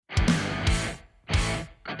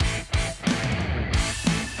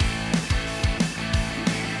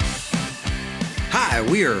Hi,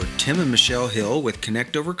 we are Tim and Michelle Hill with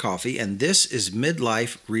Connect Over Coffee, and this is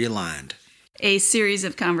Midlife Realigned. A series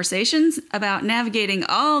of conversations about navigating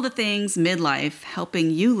all the things midlife, helping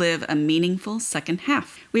you live a meaningful second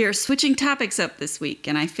half. We are switching topics up this week,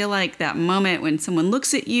 and I feel like that moment when someone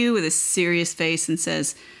looks at you with a serious face and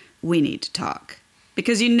says, "We need to talk."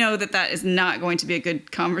 Because you know that is not going to be a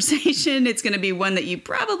good conversation. It's going to be one that you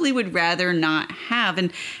probably would rather not have.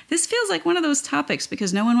 And this feels like one of those topics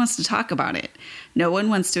because no one wants to talk about it. No one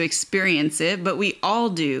wants to experience it, but we all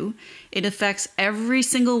do. It affects every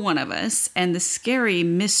single one of us. And the scary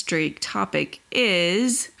mystery topic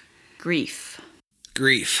is grief.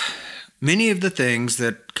 Grief. Many of the things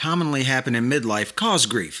that commonly happen in midlife cause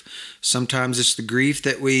grief. Sometimes it's the grief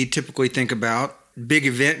that we typically think about. Big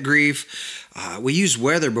event grief. We used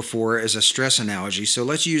weather before as a stress analogy, so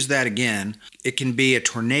let's use that again. It can be a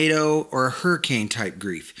tornado or a hurricane type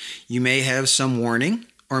grief. You may have some warning,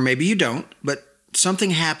 or maybe you don't, but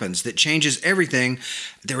something happens that changes everything.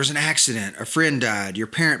 There was an accident, a friend died, your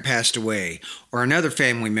parent passed away, or another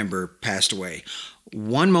family member passed away.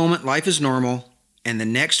 One moment life is normal, and the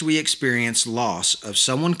next we experience loss of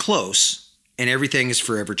someone close, and everything is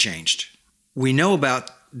forever changed. We know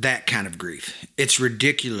about that kind of grief. It's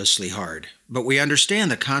ridiculously hard, but we understand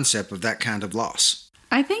the concept of that kind of loss.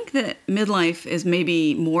 I think that midlife is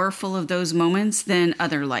maybe more full of those moments than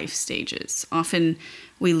other life stages. Often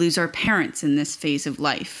we lose our parents in this phase of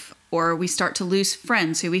life, or we start to lose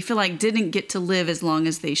friends who we feel like didn't get to live as long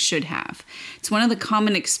as they should have. It's one of the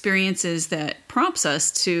common experiences that prompts us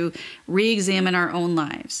to re-examine our own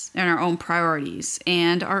lives and our own priorities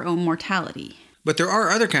and our own mortality. But there are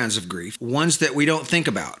other kinds of grief, ones that we don't think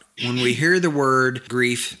about. When we hear the word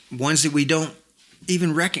grief, ones that we don't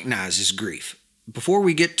even recognize as grief. Before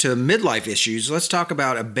we get to midlife issues, let's talk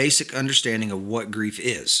about a basic understanding of what grief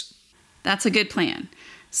is. That's a good plan.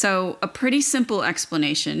 So a pretty simple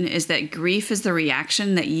explanation is that grief is the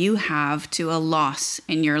reaction that you have to a loss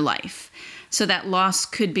in your life. So that loss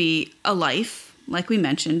could be a life, like we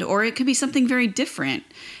mentioned, or it could be something very different.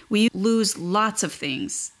 We lose lots of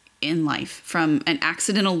things in life, from an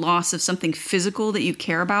accidental loss of something physical that you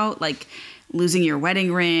care about, like losing your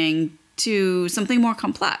wedding ring, to something more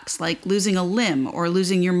complex, like losing a limb or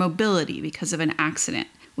losing your mobility because of an accident.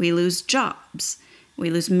 We lose jobs,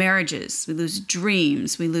 we lose marriages, we lose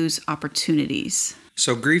dreams, we lose opportunities.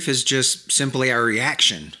 So grief is just simply our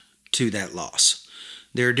reaction to that loss.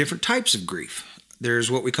 There are different types of grief.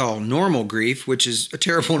 There's what we call normal grief, which is a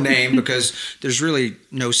terrible name because there's really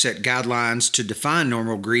no set guidelines to define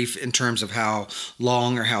normal grief in terms of how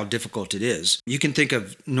long or how difficult it is. You can think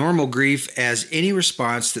of normal grief as any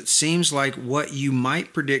response that seems like what you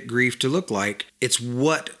might predict grief to look like. It's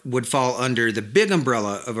what would fall under the big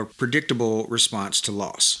umbrella of a predictable response to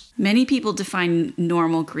loss. Many people define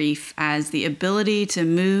normal grief as the ability to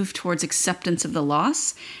move towards acceptance of the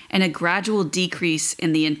loss and a gradual decrease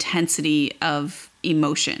in the intensity of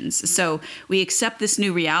emotions. So we accept this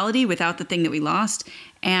new reality without the thing that we lost,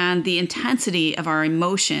 and the intensity of our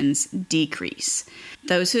emotions decrease.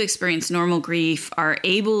 Those who experience normal grief are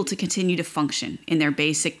able to continue to function in their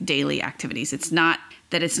basic daily activities. It's not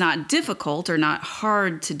that it's not difficult or not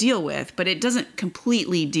hard to deal with, but it doesn't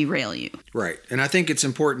completely derail you. Right. And I think it's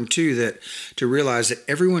important, too, to realize that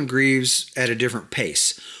everyone grieves at a different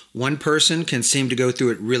pace. One person can seem to go through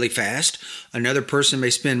it really fast. Another person may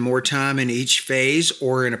spend more time in each phase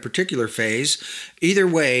or in a particular phase. Either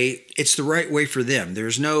way, it's the right way for them.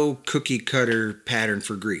 There's no cookie cutter pattern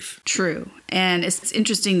for grief. True. And it's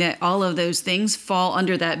interesting that all of those things fall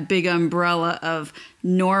under that big umbrella of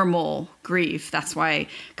normal grief. That's why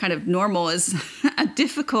kind of normal is a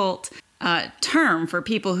difficult term for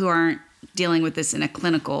people who aren't dealing with this in a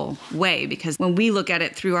clinical way, because when we look at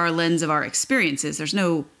it through our lens of our experiences, there's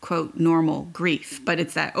no, quote, normal grief, but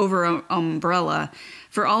it's that over umbrella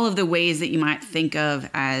for all of the ways that you might think of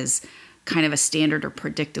as kind of a standard or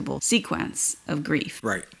predictable sequence of grief.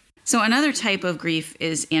 Right. So another type of grief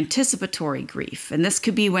is anticipatory grief. And this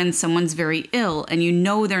could be when someone's very ill and you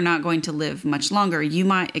know they're not going to live much longer. You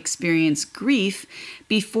might experience grief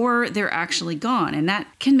before they're actually gone. And that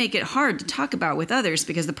can make it hard to talk about with others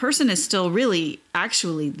because the person is still really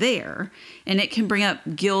actually there. And it can bring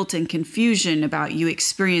up guilt and confusion about you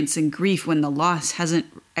experiencing grief when the loss hasn't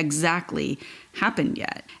exactly happened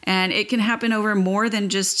yet. And it can happen over more than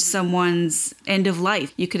just someone's end of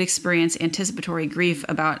life. You could experience anticipatory grief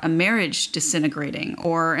about a marriage disintegrating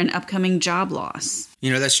or an upcoming job loss.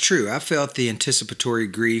 You know, that's true. I felt the anticipatory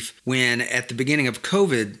grief when at the beginning of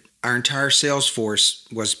COVID, our entire sales force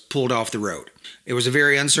was pulled off the road. It was a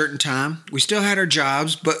very uncertain time. We still had our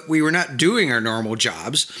jobs, but we were not doing our normal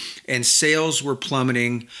jobs, and sales were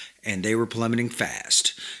plummeting, and they were plummeting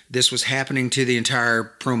fast. This was happening to the entire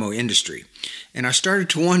promo industry. And I started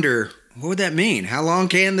to wonder, what would that mean? How long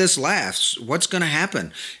can this last? What's going to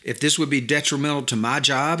happen? If this would be detrimental to my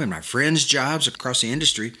job and my friends' jobs across the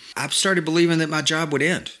industry, I started believing that my job would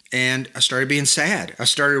end. And I started being sad. I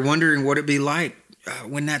started wondering what it'd be like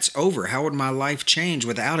when that's over. How would my life change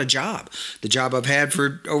without a job? The job I've had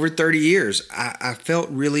for over 30 years. I felt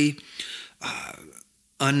really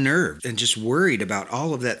unnerved and just worried about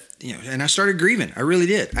all of that, and I started grieving. I really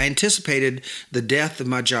did. I anticipated the death of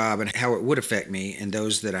my job and how it would affect me and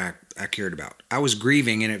those that I cared about. I was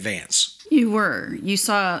grieving in advance. You were. You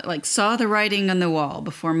saw the writing on the wall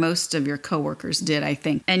before most of your coworkers did, I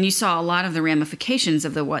think. And you saw a lot of the ramifications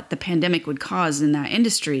of what the pandemic would cause in that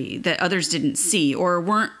industry that others didn't see or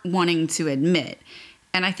weren't wanting to admit.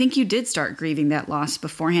 And I think you did start grieving that loss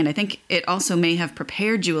beforehand. I think it also may have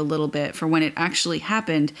prepared you a little bit for when it actually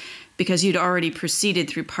happened because you'd already proceeded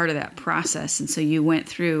through part of that process. And so you went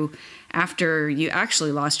through, after you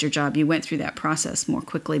actually lost your job, you went through that process more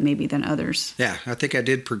quickly maybe than others. Yeah, I think I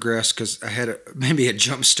did progress because I had maybe a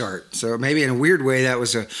jump start. So maybe in a weird way that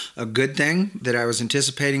was a good thing that I was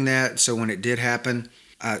anticipating that. So when it did happen,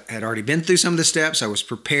 I had already been through some of the steps. I was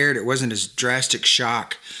prepared. It wasn't as drastic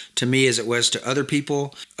shock to me as it was to other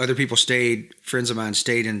people. Other people friends of mine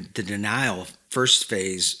stayed in the denial first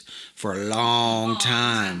phase for a long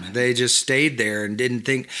time. They just stayed there and didn't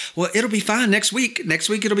think, well, it'll be fine next week. Next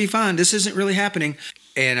week it'll be fine. This isn't really happening.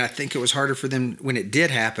 And I think it was harder for them when it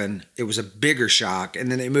did happen. It was a bigger shock.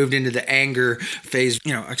 And then they moved into the anger phase.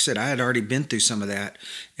 Like I said, I had already been through some of that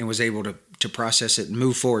and was able to process it and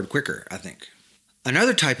move forward quicker, I think.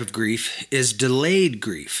 Another type of grief is delayed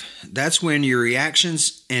grief. That's when your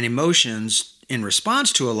reactions and emotions in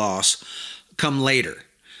response to a loss come later.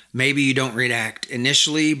 Maybe you don't react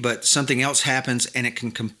initially, but something else happens and it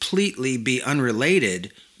can completely be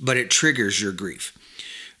unrelated, but it triggers your grief.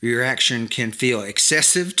 Your reaction can feel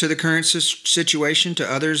excessive to the current situation, to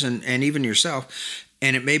others, and even yourself.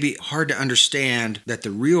 And it may be hard to understand that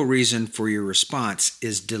the real reason for your response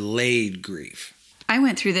is delayed grief. I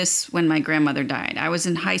went through this when my grandmother died. I was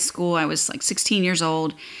in high school. I was 16 years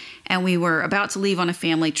old, and we were about to leave on a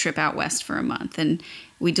family trip out west for a month. And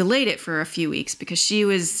we delayed it for a few weeks because she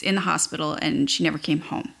was in the hospital and she never came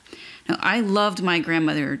home. Now, I loved my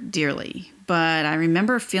grandmother dearly, but I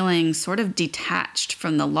remember feeling sort of detached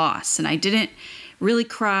from the loss, and I didn't really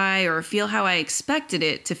cry or feel how I expected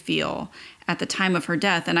it to feel at the time of her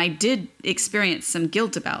death. And I did experience some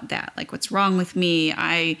guilt about that. Like, what's wrong with me?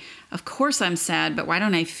 Of course I'm sad, but why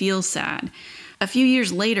don't I feel sad? A few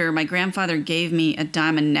years later, my grandfather gave me a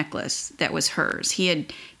diamond necklace that was hers. He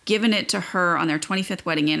had given it to her on their 25th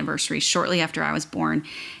wedding anniversary shortly after I was born.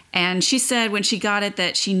 And she said when she got it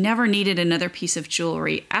that she never needed another piece of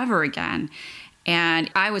jewelry ever again.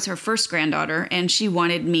 And I was her first granddaughter, and she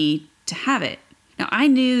wanted me to have it. Now, I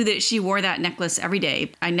knew that she wore that necklace every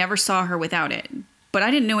day. I never saw her without it. But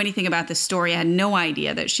I didn't know anything about the story. I had no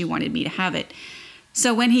idea that she wanted me to have it.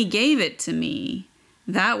 So when he gave it to me,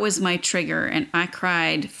 that was my trigger, and I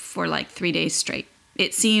cried for 3 days straight.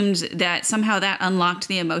 It seemed that somehow that unlocked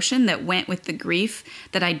the emotion that went with the grief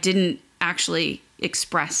that I didn't actually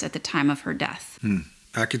express at the time of her death.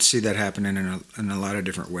 I could see that happening in a lot of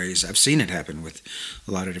different ways. I've seen it happen with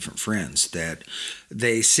a lot of different friends, that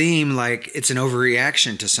they seem like it's an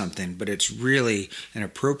overreaction to something, but it's really an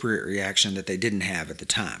appropriate reaction that they didn't have at the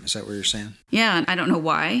time. Is that what you're saying? Yeah, and I don't know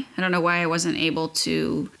why. I don't know why I wasn't able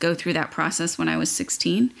to go through that process when I was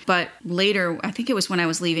 16. But later, I think it was when I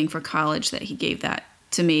was leaving for college that he gave that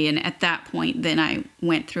to me. And at that point, then I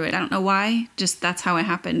went through it. I don't know why. Just that's how it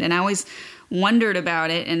happened. And I always wondered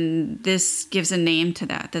about it, and this gives a name to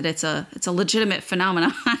that it's a legitimate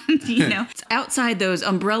phenomenon. It's outside those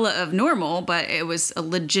umbrella of normal, but it was a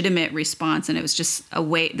legitimate response, and it was just the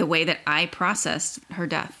way that I processed her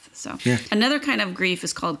death. So yeah. Another kind of grief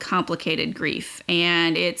is called complicated grief,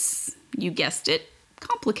 and it's, you guessed it,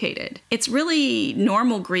 complicated. It's really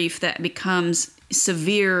normal grief that becomes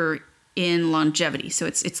severe in longevity. So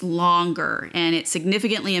it's longer, and it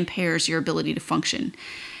significantly impairs your ability to function.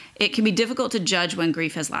 It can be difficult to judge when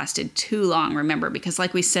grief has lasted too long, remember, because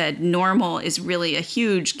like we said, normal is really a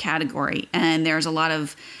huge category, and there's a lot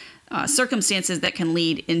of circumstances that can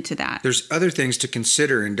lead into that. There's other things to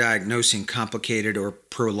consider in diagnosing complicated or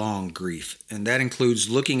prolonged grief, and that includes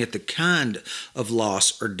looking at the kind of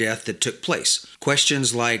loss or death that took place.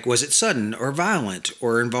 Questions like, was it sudden or violent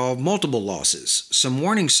or involve multiple losses? Some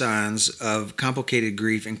warning signs of complicated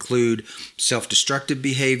grief include self-destructive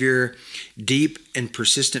behavior, deep and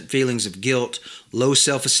persistent feelings of guilt, low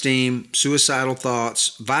self-esteem, suicidal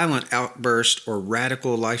thoughts, violent outbursts, or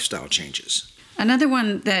radical lifestyle changes. Another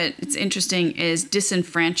one that it's interesting is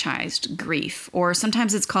disenfranchised grief, or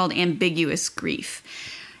sometimes it's called ambiguous grief.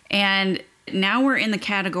 And now we're in the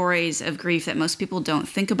categories of grief that most people don't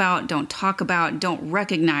think about, don't talk about, don't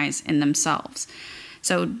recognize in themselves.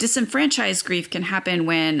 So disenfranchised grief can happen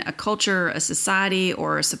when a culture, a society,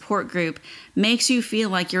 or a support group makes you feel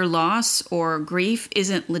like your loss or grief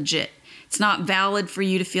isn't legit. It's not valid for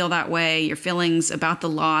you to feel that way. Your feelings about the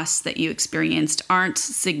loss that you experienced aren't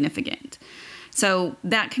significant. So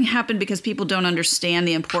that can happen because people don't understand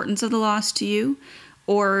the importance of the loss to you,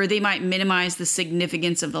 or they might minimize the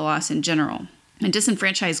significance of the loss in general. And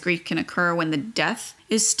disenfranchised grief can occur when the death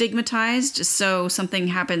is stigmatized. So something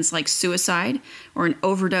happens like suicide or an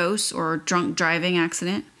overdose or a drunk driving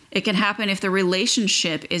accident. It can happen if the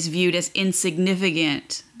relationship is viewed as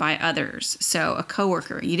insignificant by others. So a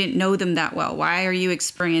coworker, you didn't know them that well. Why are you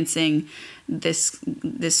experiencing this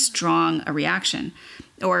strong a reaction?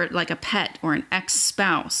 Or like a pet or an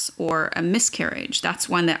ex-spouse or a miscarriage. That's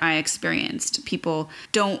one that I experienced. People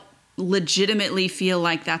don't legitimately feel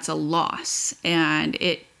like that's a loss, and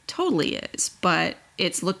it totally is, but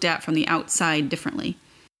it's looked at from the outside differently.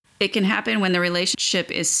 It can happen when the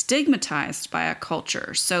relationship is stigmatized by a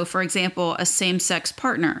culture. So, for example, a same-sex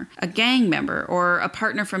partner, a gang member, or a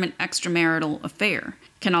partner from an extramarital affair.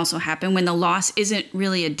 Can also happen when the loss isn't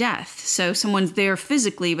really a death. So someone's there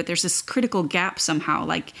physically, but there's this critical gap somehow,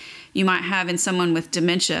 like you might have in someone with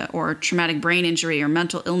dementia or traumatic brain injury or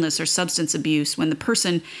mental illness or substance abuse, when the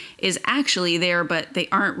person is actually there, but they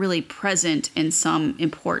aren't really present in some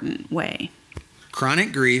important way.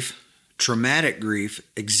 Chronic grief, traumatic grief,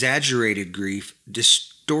 exaggerated grief,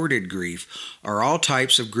 distorted grief are all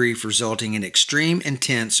types of grief resulting in extreme,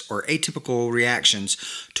 intense, or atypical reactions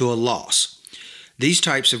to a loss. These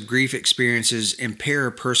types of grief experiences impair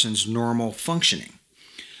a person's normal functioning.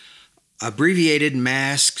 Abbreviated,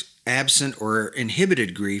 masked, absent, or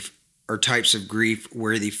inhibited grief are types of grief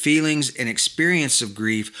where the feelings and experience of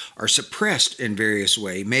grief are suppressed in various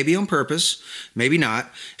ways, maybe on purpose, maybe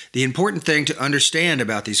not. The important thing to understand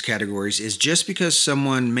about these categories is just because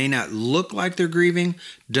someone may not look like they're grieving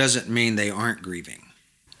doesn't mean they aren't grieving.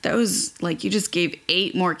 Those, like, you just gave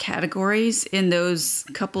 8 more categories in those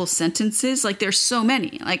couple sentences. Like, there's so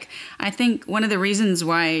many. Like, I think one of the reasons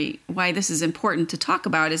why this is important to talk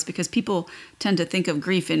about is because people tend to think of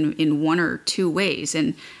grief in one or two ways.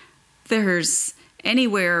 And there's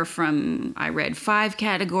anywhere from, I read 5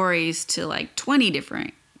 categories to like 20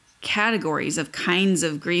 different categories of kinds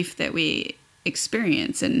of grief that we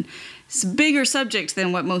experience. And it's a bigger subject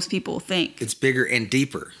than what most people think. It's bigger and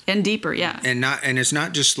deeper. And deeper, yeah. And it's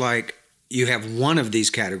not just like you have one of these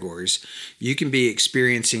categories. You can be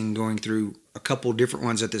experiencing going through a couple different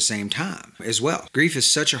ones at the same time as well. Grief is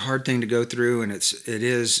such a hard thing to go through, and it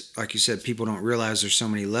is, like you said, people don't realize there's so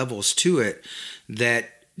many levels to it that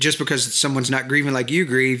just because someone's not grieving like you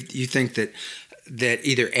grieve, you think that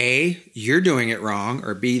either A, you're doing it wrong,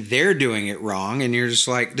 or B, they're doing it wrong. And you're just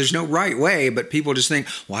like, there's no right way, but people just think,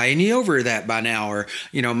 why ain't he over that by now? Or,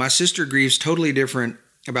 my sister grieves totally different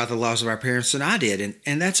about the loss of our parents than I did.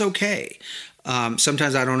 And that's okay.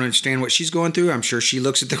 Sometimes I don't understand what she's going through. I'm sure she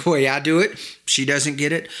looks at the way I do it. She doesn't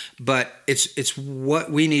get it, but it's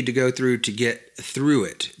what we need to go through to get through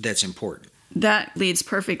it that's important. That leads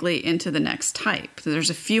perfectly into the next type. There's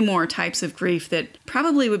a few more types of grief that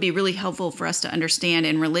probably would be really helpful for us to understand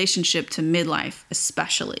in relationship to midlife,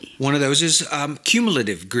 especially. One of those is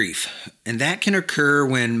cumulative grief, and that can occur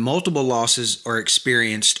when multiple losses are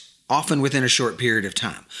experienced, often within a short period of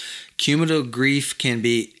time. Cumulative grief can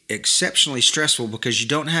be exceptionally stressful because you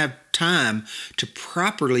don't have time to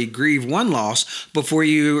properly grieve one loss before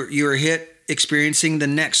you are hit experiencing the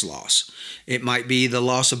next loss. It might be the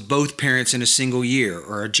loss of both parents in a single year,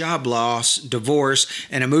 or a job loss, divorce,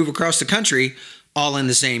 and a move across the country all in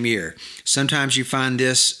the same year. Sometimes you find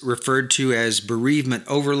this referred to as bereavement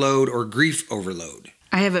overload or grief overload.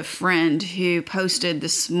 I have a friend who posted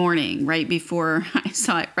this morning, right before I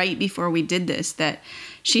saw it, right before we did this, that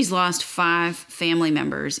she's lost 5 family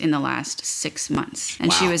members in the last 6 months.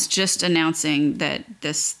 And She was just announcing that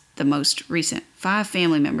the most recent 5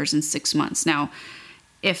 family members in 6 months. Now,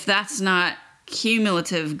 if that's not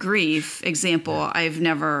cumulative grief example, I've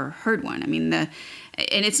never heard one. I mean,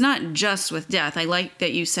 And it's not just with death. I like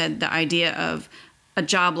that you said the idea of a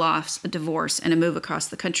job loss, a divorce, and a move across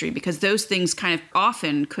the country, because those things kind of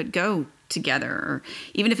often could go together. Or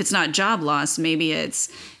even if it's not job loss, maybe it's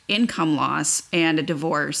income loss and a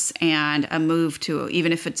divorce and a move to,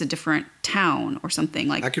 even if it's a different town or something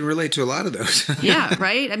like. I can relate to a lot of those. Yeah,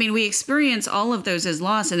 right? I mean, we experience all of those as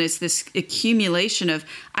loss, and it's this accumulation of,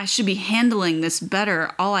 I should be handling this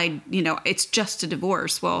better. It's just a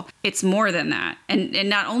divorce. Well, it's more than that. And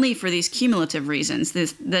not only for these cumulative reasons.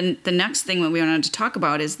 The next thing that we wanted to talk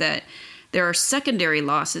about is that there are secondary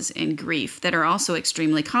losses in grief that are also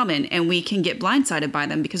extremely common, and we can get blindsided by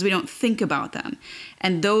them because we don't think about them.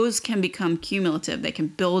 And those can become cumulative. They can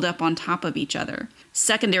build up on top of each other.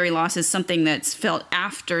 Secondary loss is something that's felt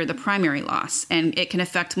after the primary loss, and it can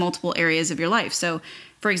affect multiple areas of your life. So,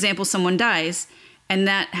 for example, someone dies, and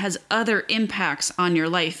that has other impacts on your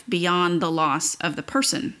life beyond the loss of the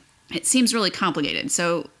person. It seems really complicated,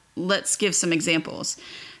 so let's give some examples.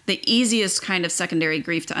 The easiest kind of secondary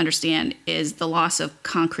grief to understand is the loss of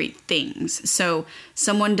concrete things. So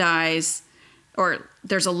someone dies, or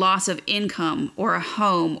there's a loss of income or a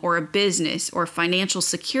home or a business or financial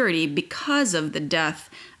security because of the death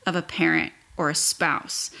of a parent or a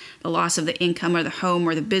spouse. The loss of the income or the home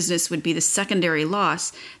or the business would be the secondary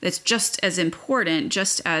loss that's just as important,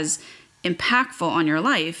 just as impactful on your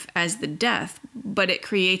life as the death, but it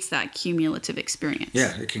creates that cumulative experience.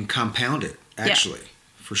 Yeah, it can compound it, actually. Yeah.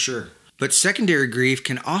 For sure. But secondary grief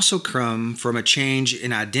can also come from a change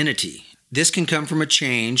in identity. This can come from a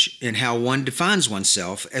change in how one defines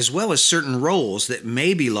oneself, as well as certain roles that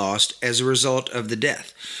may be lost as a result of the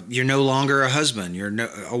death. You're no longer a husband, you're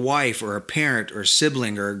a wife or a parent or a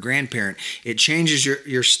sibling or a grandparent. It changes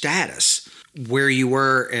your status, where you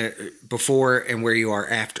were before and where you are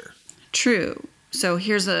after. True. So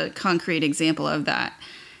here's a concrete example of that.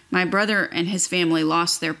 My brother and his family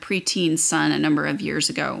lost their preteen son a number of years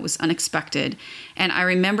ago. It was unexpected. And I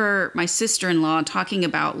remember my sister-in-law talking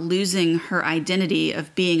about losing her identity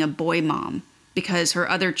of being a boy mom because her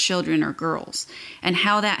other children are girls, and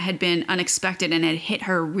how that had been unexpected and had hit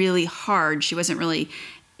her really hard. She wasn't really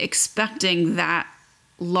expecting that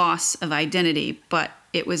loss of identity, but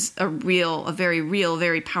it was a very real,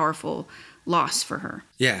 very powerful loss for her.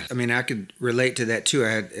 Yeah, I mean, I could relate to that too.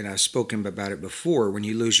 I've spoken about it before. When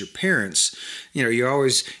you lose your parents,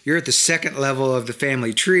 you're at the second level of the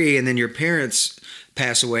family tree, and then your parents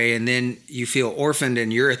pass away, and then you feel orphaned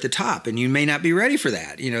and you're at the top, and you may not be ready for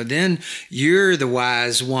that. Then you're the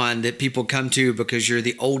wise one that people come to because you're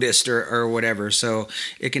the oldest or whatever. So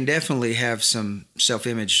it can definitely have some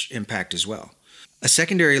self-image impact as well. A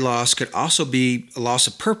secondary loss could also be a loss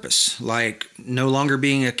of purpose, like no longer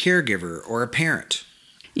being a caregiver or a parent.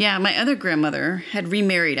 Yeah, my other grandmother had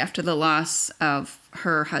remarried after the loss of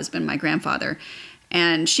her husband, my grandfather.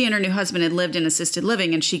 And she and her new husband had lived in assisted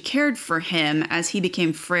living, and she cared for him as he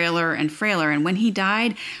became frailer and frailer. And when he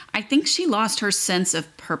died, I think she lost her sense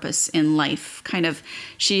of purpose in life.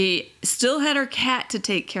 She still had her cat to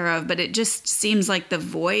take care of, but it just seems like the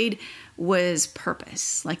void was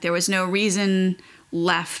purpose. Like there was no reason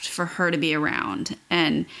left for her to be around.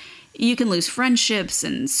 And you can lose friendships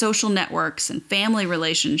and social networks and family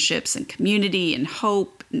relationships and community and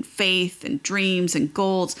hope and faith and dreams and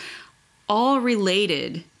goals, all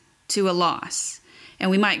related to a loss.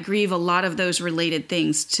 And we might grieve a lot of those related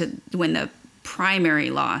things to when the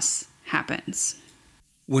primary loss happens.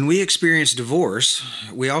 When we experience divorce,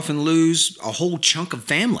 we often lose a whole chunk of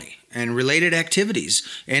family and related activities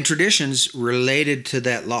and traditions related to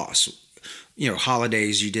that loss.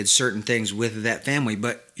 Holidays, you did certain things with that family,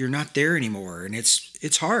 but you're not there anymore, and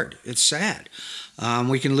it's hard. It's sad.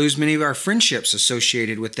 We can lose many of our friendships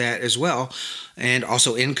associated with that as well, and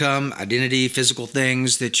also income, identity, physical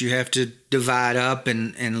things that you have to divide up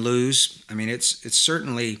and lose. I mean, it's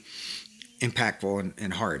certainly impactful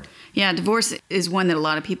and hard. Yeah, divorce is one that a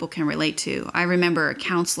lot of people can relate to. I remember a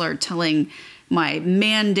counselor telling my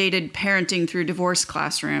mandated parenting through divorce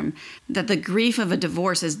classroom that the grief of a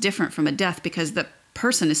divorce is different from a death because the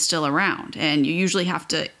person is still around, and you usually have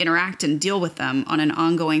to interact and deal with them on an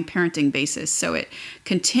ongoing parenting basis. So it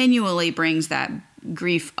continually brings that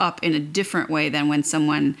grief up in a different way than when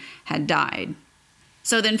someone had died.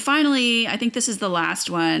 So then finally, I think this is the last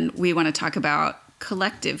one we want to talk about,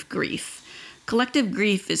 collective grief. Collective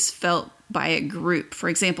grief is felt by a group. For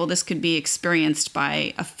example, this could be experienced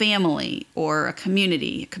by a family or a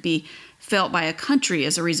community. It could be felt by a country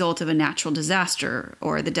as a result of a natural disaster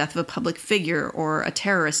or the death of a public figure or a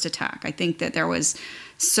terrorist attack. I think that there was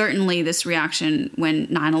certainly this reaction when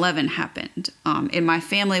 9/11 happened. In my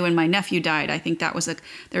family, when my nephew died, I think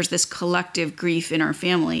there's this collective grief in our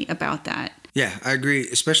family about that. Yeah, I agree.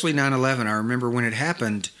 Especially 9/11. I remember when it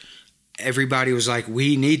happened, everybody was like,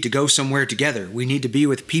 we need to go somewhere together. We need to be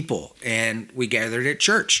with people. And we gathered at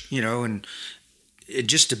church, and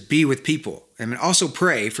just to be with people. I mean, also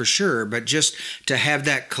pray for sure, but just to have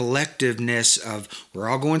that collectiveness of we're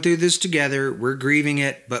all going through this together, we're grieving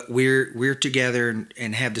it, but we're together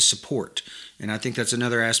and have the support. And I think that's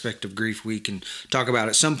another aspect of grief we can talk about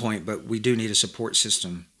at some point, but we do need a support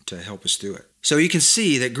system to help us through it. So you can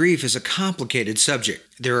see that grief is a complicated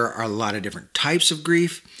subject. There are a lot of different types of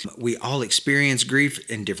grief. We all experience grief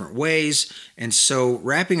in different ways, and so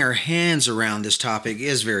wrapping our hands around this topic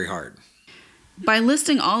is very hard. By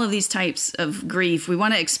listing all of these types of grief, we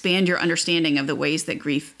want to expand your understanding of the ways that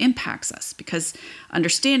grief impacts us, because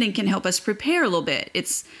understanding can help us prepare a little bit.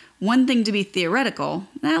 It's one thing to be theoretical.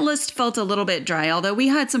 That list felt a little bit dry, although we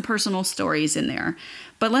had some personal stories in there.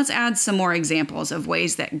 But let's add some more examples of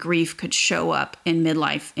ways that grief could show up in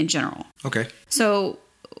midlife in general. Okay. So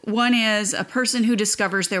one is a person who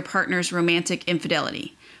discovers their partner's romantic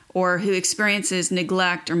infidelity, or who experiences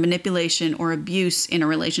neglect or manipulation or abuse in a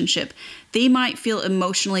relationship. They might feel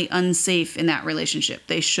emotionally unsafe in that relationship.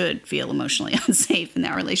 They should feel emotionally unsafe in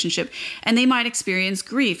that relationship. And they might experience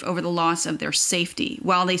grief over the loss of their safety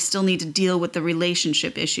while they still need to deal with the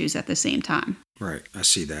relationship issues at the same time. Right, I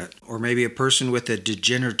see that. Or maybe a person with a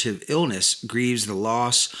degenerative illness grieves the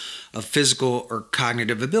loss of physical or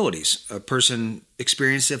cognitive abilities. A person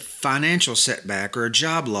experiencing a financial setback or a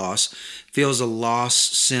job loss feels a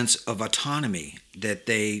lost sense of autonomy, that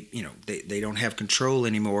they don't have control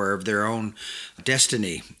anymore of their own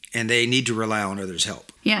destiny, and they need to rely on others'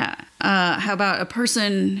 help. Yeah. How about a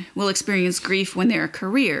person will experience grief when their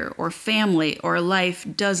career or family or life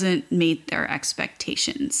doesn't meet their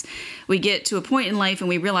expectations? We get to a point in life and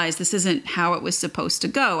we realize this isn't how it was supposed to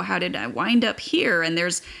go. How did I wind up here? And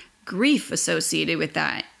there's grief associated with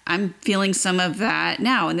that. I'm feeling some of that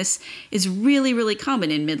now, and this is really, really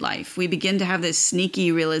common in midlife. We begin to have this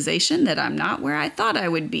sneaky realization that I'm not where I thought I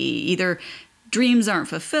would be. Either dreams aren't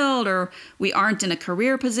fulfilled, or we aren't in a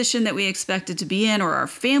career position that we expected to be in, or our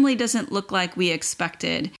family doesn't look like we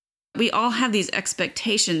expected. We all have these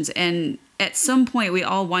expectations, and at some point we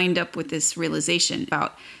all wind up with this realization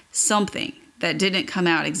about something that didn't come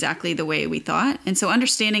out exactly the way we thought. And so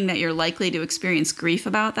understanding that you're likely to experience grief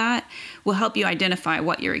about that will help you identify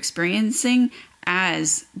what you're experiencing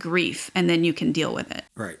as grief, and then you can deal with it.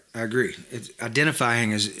 Right, I agree.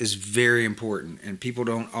 Identifying is very important, and people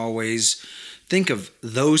don't always think of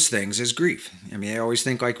those things as grief. I mean, I always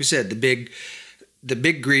think, like we said, the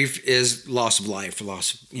big grief is loss of life,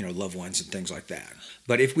 loss of loved ones and things like that.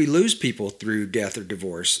 But if we lose people through death or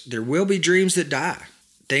divorce, there will be dreams that die.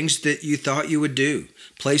 Things that you thought you would do,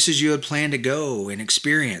 places you had planned to go and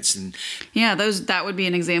experience. And yeah, that would be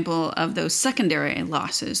an example of those secondary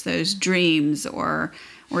losses, those dreams or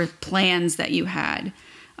plans that you had.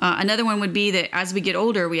 Another one would be that as we get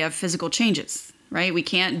older, we have physical changes, right? We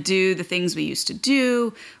can't do the things we used to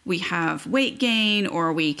do. We have weight gain,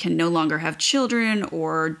 or we can no longer have children,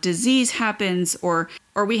 or disease happens, or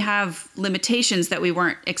we have limitations that we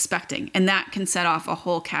weren't expecting. And that can set off a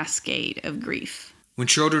whole cascade of grief. When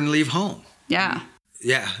children leave home. Yeah.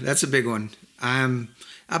 Yeah, that's a big one.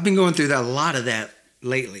 I've been going through a lot of that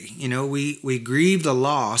lately. We grieve the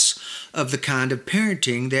loss of the kind of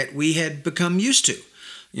parenting that we had become used to.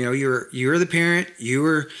 You're the parent, you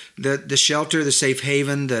were the shelter, the safe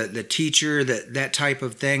haven, the teacher, that type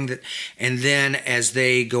of thing. And then as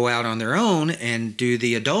they go out on their own and do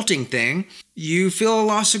the adulting thing, you feel a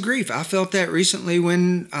loss of grief. I felt that recently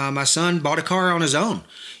when my son bought a car on his own.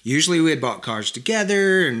 Usually we had bought cars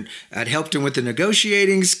together, and I'd helped him with the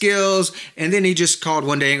negotiating skills. And then he just called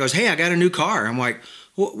one day and goes, "Hey, I got a new car." I'm like,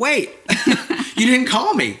 well, wait, you didn't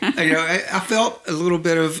call me. I felt a little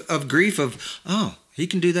bit of grief of, oh, he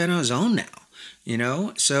can do that on his own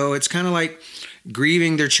now. So it's kind of like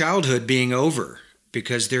grieving their childhood being over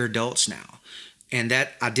because they're adults now. And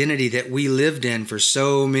that identity that we lived in for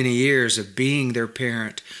so many years of being their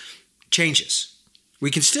parent changes. We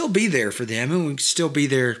can still be there for them, and we can still be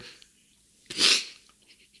there.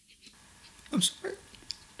 I'm sorry.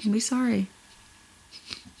 Don't be sorry.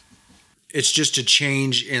 It's just a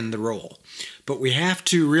change in the role. But we have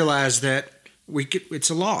to realize that it's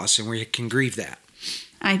a loss, and we can grieve that.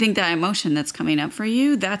 I think that emotion that's coming up for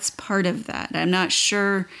you, that's part of that. I'm not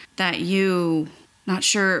sure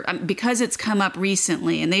because it's come up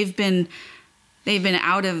recently, and they've been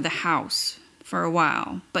out of the house for a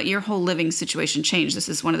while, but your whole living situation changed. This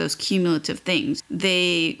is one of those cumulative things.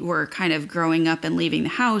 They were kind of growing up and leaving the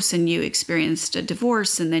house, and you experienced a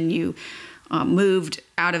divorce, and then you moved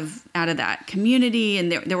out of that community,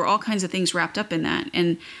 and there were all kinds of things wrapped up in that.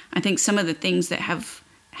 And I think some of the things that have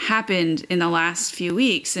happened in the last few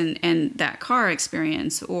weeks, and that car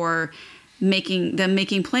experience, or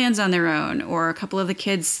making plans on their own, or a couple of the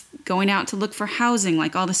kids going out to look for housing,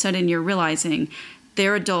 like all of a sudden you're realizing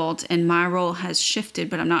they're adult and my role has shifted,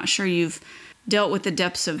 but I'm not sure you've dealt with the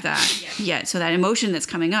depths of that yet. So that emotion that's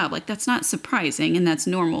coming up, like, that's not surprising, and that's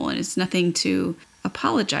normal, and it's nothing to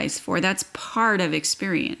apologize for. That's part of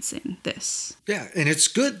experiencing this. Yeah, and it's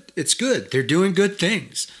good. It's good. They're doing good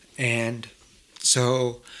things. And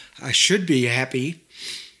so I should be happy.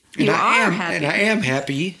 And happy. And I am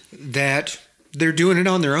happy that they're doing it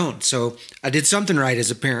on their own. So I did something right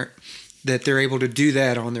as a parent, that they're able to do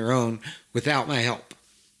that on their own without my help.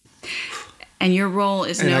 And your role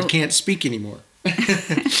is I can't speak anymore.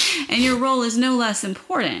 And your role is no less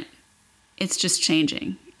important. It's just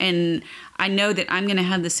changing. And I know that I'm going to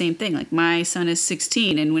have the same thing. Like, my son is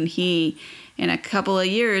 16, and when in a couple of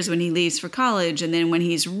years, when he leaves for college, and then when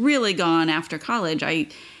he's really gone after college, I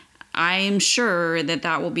am sure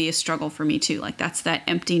that will be a struggle for me too. Like, that's that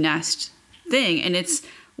empty nest thing. And it's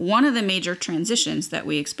one of the major transitions that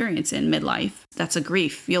we experience in midlife. That's a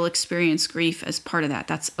grief. You'll experience grief as part of that.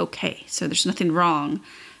 That's okay. So there's nothing wrong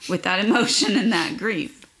with that emotion and that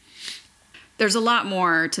grief. There's a lot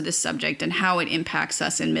more to this subject and how it impacts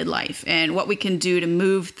us in midlife, and what we can do to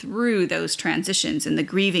move through those transitions and the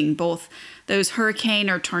grieving, both those hurricane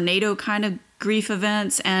or tornado kind of grief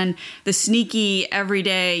events and the sneaky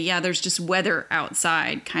everyday, there's just weather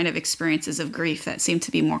outside kind of experiences of grief that seem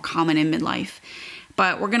to be more common in midlife.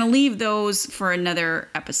 But we're going to leave those for another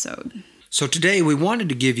episode. So today we wanted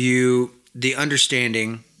to give you the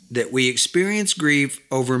understanding that we experience grief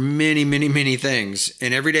over many, many, many things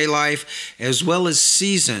in everyday life, as well as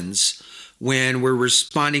seasons when we're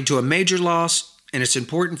responding to a major loss, and it's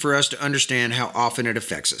important for us to understand how often it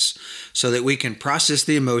affects us so that we can process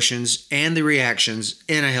the emotions and the reactions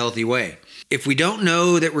in a healthy way. If we don't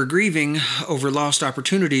know that we're grieving over lost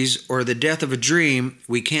opportunities or the death of a dream,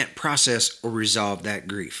 we can't process or resolve that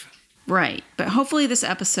grief. Right. But hopefully this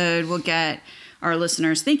episode will get our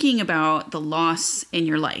listeners thinking about the loss in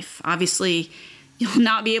your life. Obviously, you'll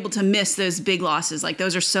not be able to miss those big losses. Like,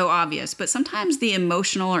 those are so obvious. But sometimes the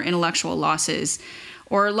emotional or intellectual losses,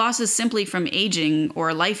 or losses simply from aging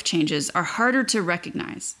or life changes, are harder to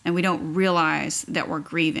recognize, and we don't realize that we're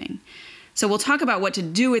grieving. So we'll talk about what to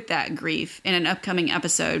do with that grief in an upcoming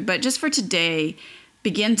episode. But just for today,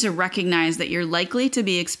 begin to recognize that you're likely to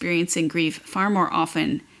be experiencing grief far more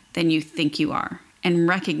often than you think you are. And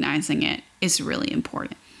recognizing it is really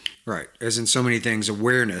important. Right. As in so many things,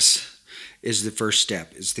 awareness is the first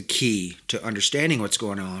step, is the key to understanding what's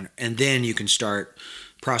going on. And then you can start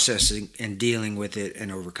processing and dealing with it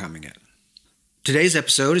and overcoming it. Today's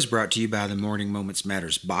episode is brought to you by the Morning Moments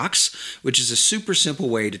Matters box, which is a super simple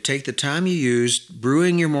way to take the time you used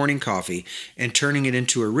brewing your morning coffee and turning it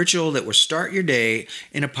into a ritual that will start your day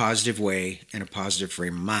in a positive way and a positive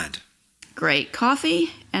frame of mind. Great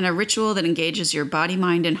coffee and a ritual that engages your body,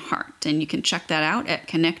 mind, and heart. And you can check that out at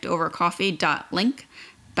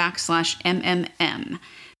connectovercoffee.link/MMM.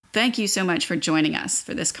 Thank you so much for joining us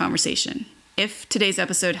for this conversation. If today's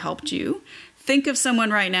episode helped you, think of someone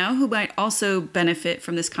right now who might also benefit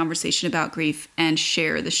from this conversation about grief and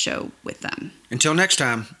share the show with them. Until next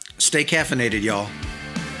time, stay caffeinated, y'all.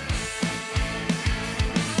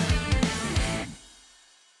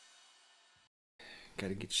 Got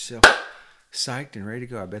to get yourself psyched and ready to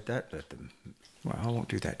go. I bet that well, I won't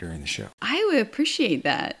do that during the show. I would appreciate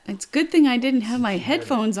that. It's a good thing I didn't have my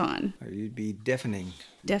headphones on. You'd be deafening.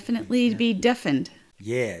 Definitely be deafened.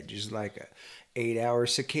 Yeah, just like a 8-hour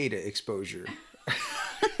cicada exposure.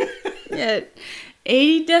 Yeah,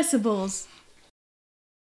 80 decibels.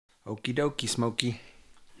 Okie dokie, Smokey.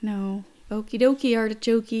 No, okie dokie,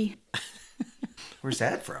 artichoke. Where's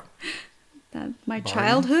that from? My Barney?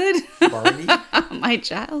 Childhood? Barney? My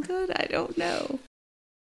childhood? I don't know.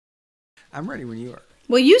 I'm ready when you are.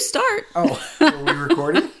 Well, you start. Oh, are we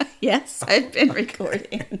recording? Yes, I've been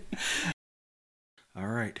recording. All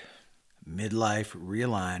right. Midlife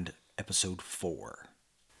Realigned, Episode 4.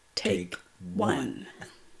 Take 1.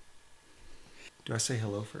 Do I say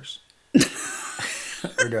hello first?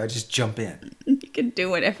 Or do I just jump in? You can do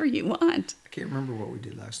whatever you want. I can't remember what we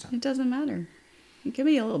did last time. It doesn't matter. It can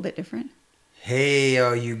be a little bit different. Hey,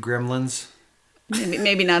 all you gremlins.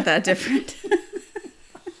 Maybe not that different.